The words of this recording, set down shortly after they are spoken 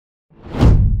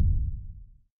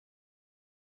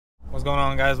What's going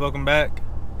on, guys? Welcome back.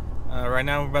 Right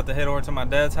now we're about to head over to my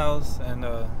dad's house and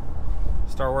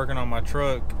start working on my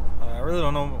truck. I really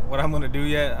don't know what I'm gonna do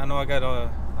yet. I know I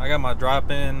got my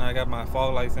drop in, I got my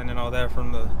fog lights in and all that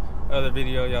from the other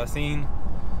video y'all seen,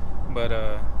 but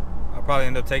I'll probably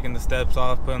end up taking the steps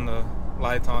off, putting the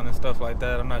lights on and stuff like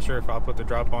that. I'm not sure if I'll put the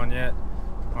drop on yet,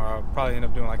 or I'll probably end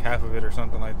up doing like half of it or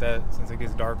something like that since it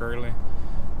gets dark early.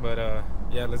 But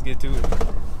yeah, let's get to it.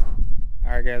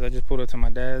 Alright guys, I just pulled up to my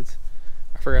dad's.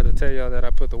 I forgot to tell y'all that I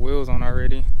put the wheels on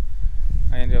already.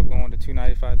 I ended up going to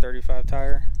 295/35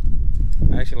 tire.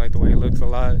 I actually like the way it looks a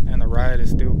lot, and the ride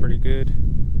is still pretty good.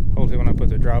 Hopefully when I put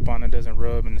the drop on it doesn't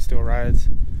rub and it still rides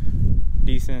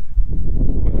decent.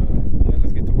 But yeah,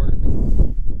 let's get to work.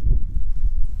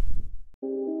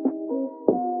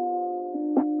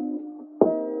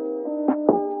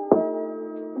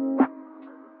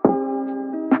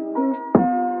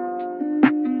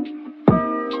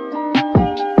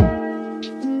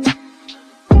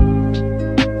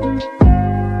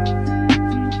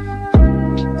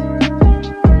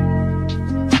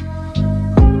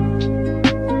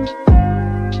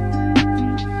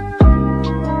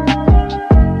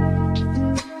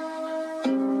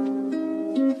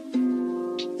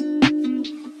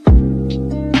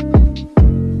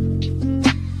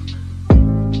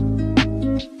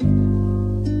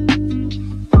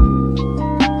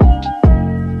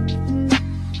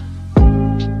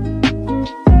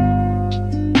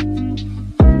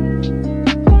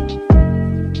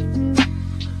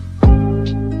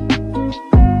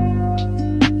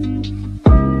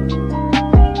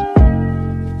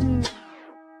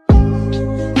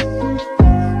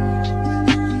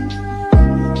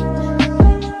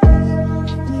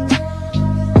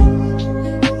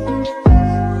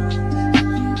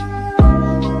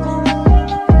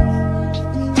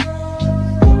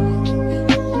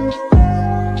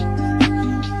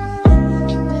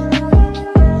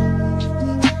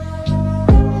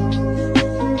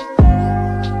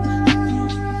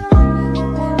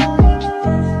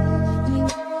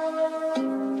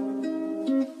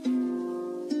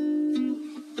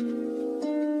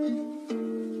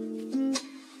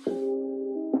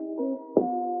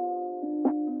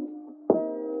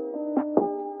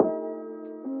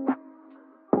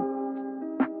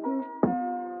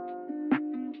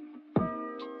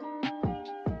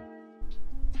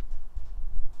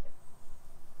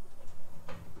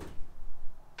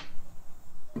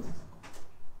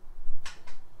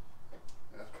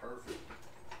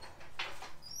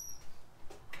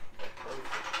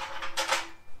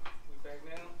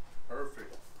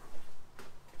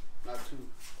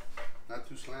 Not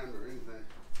too slammed or anything.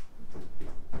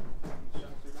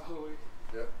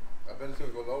 Yep. I bet it's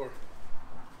gonna go lower.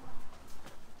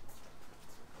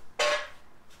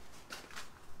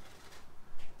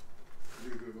 You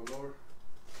think it's gonna go lower?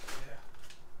 Yeah.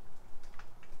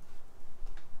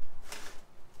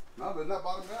 No, but it's not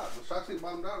bottomed out. The shocks ain't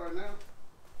bottomed out right now.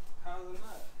 How is it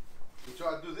not? You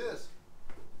try to do this.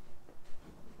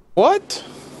 What?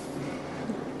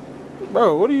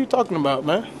 Bro, what are you talking about,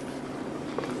 man?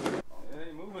 It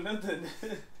ain't moving nothing.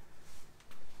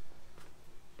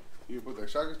 You put that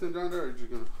shocker stem down there, or you just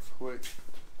gonna wait?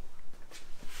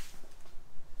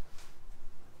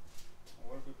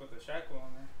 What if we put the shackle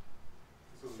on there?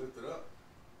 It's gonna lift it up.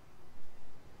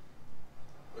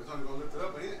 It's only gonna lift it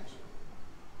up an inch.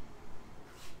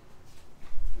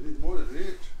 It needs more than an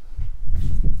inch.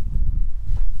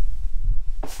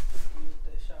 Get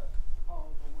that shock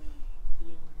all the way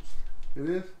used.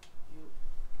 It is?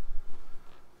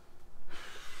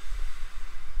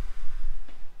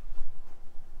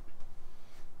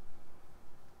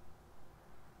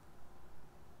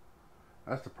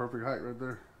 That's the perfect height right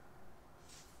there.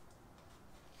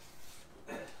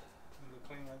 Look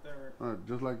clean right there, right?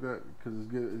 Just like that, because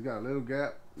it's got a little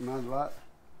gap, not a lot.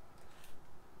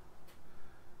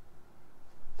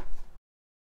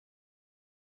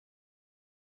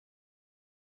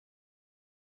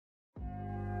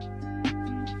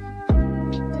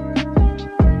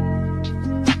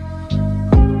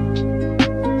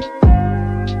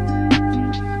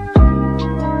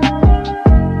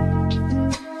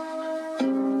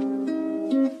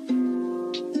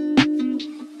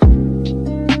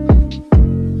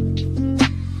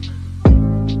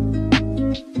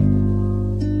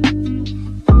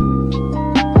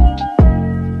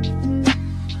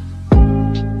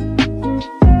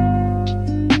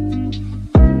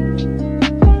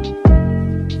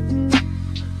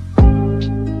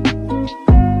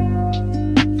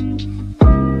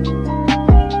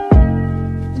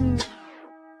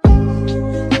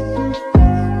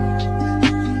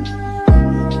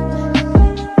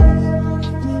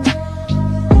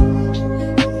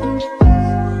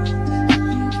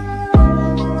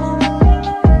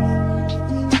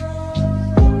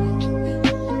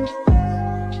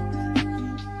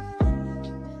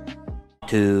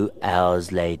 2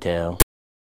 hours later.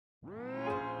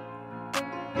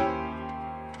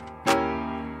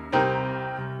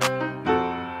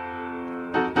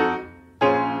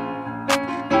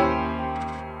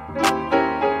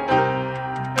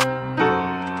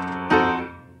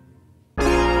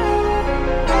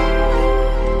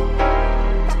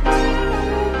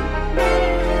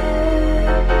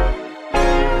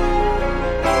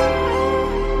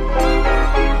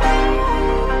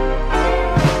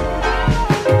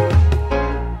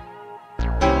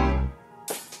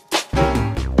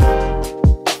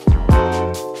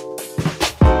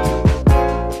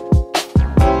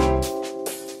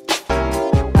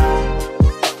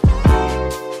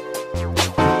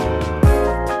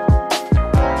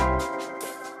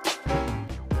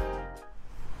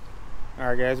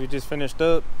 Alright guys, we just finished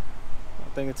up. I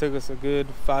think it took us a good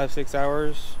 5-6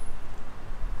 hours.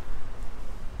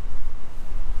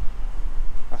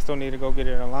 I still need to go get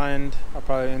it aligned. I'll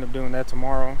probably end up doing that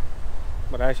tomorrow,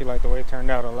 but I actually like the way it turned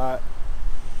out a lot.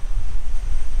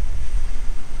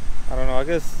 I don't know, I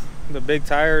guess the big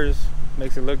tires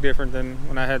makes it look different than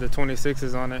when I had the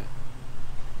 26s on it.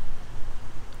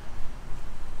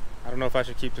 I don't know if I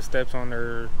should keep the steps on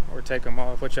or take them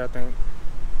off. What y'all think?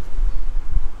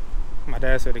 My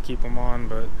dad said to keep them on,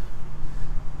 but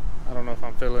I don't know if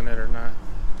I'm feeling it or not.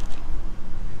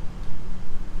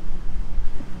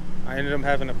 I ended up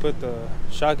having to put the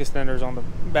shock extenders on the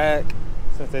back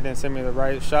since they didn't send me the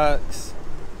right shocks.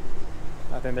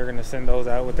 I think they're gonna send those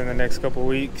out within the next couple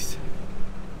weeks.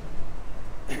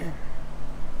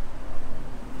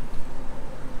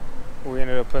 We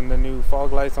ended up putting the new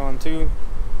fog lights on too,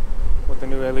 with the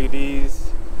new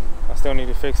LEDs. I still need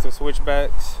to fix the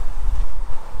switchbacks,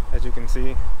 as you can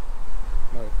see,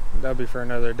 but that'll be for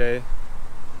another day.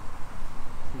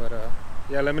 But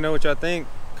yeah, let me know what y'all think.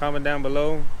 Comment down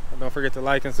below. Don't forget to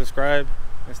like and subscribe,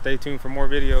 and stay tuned for more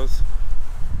videos.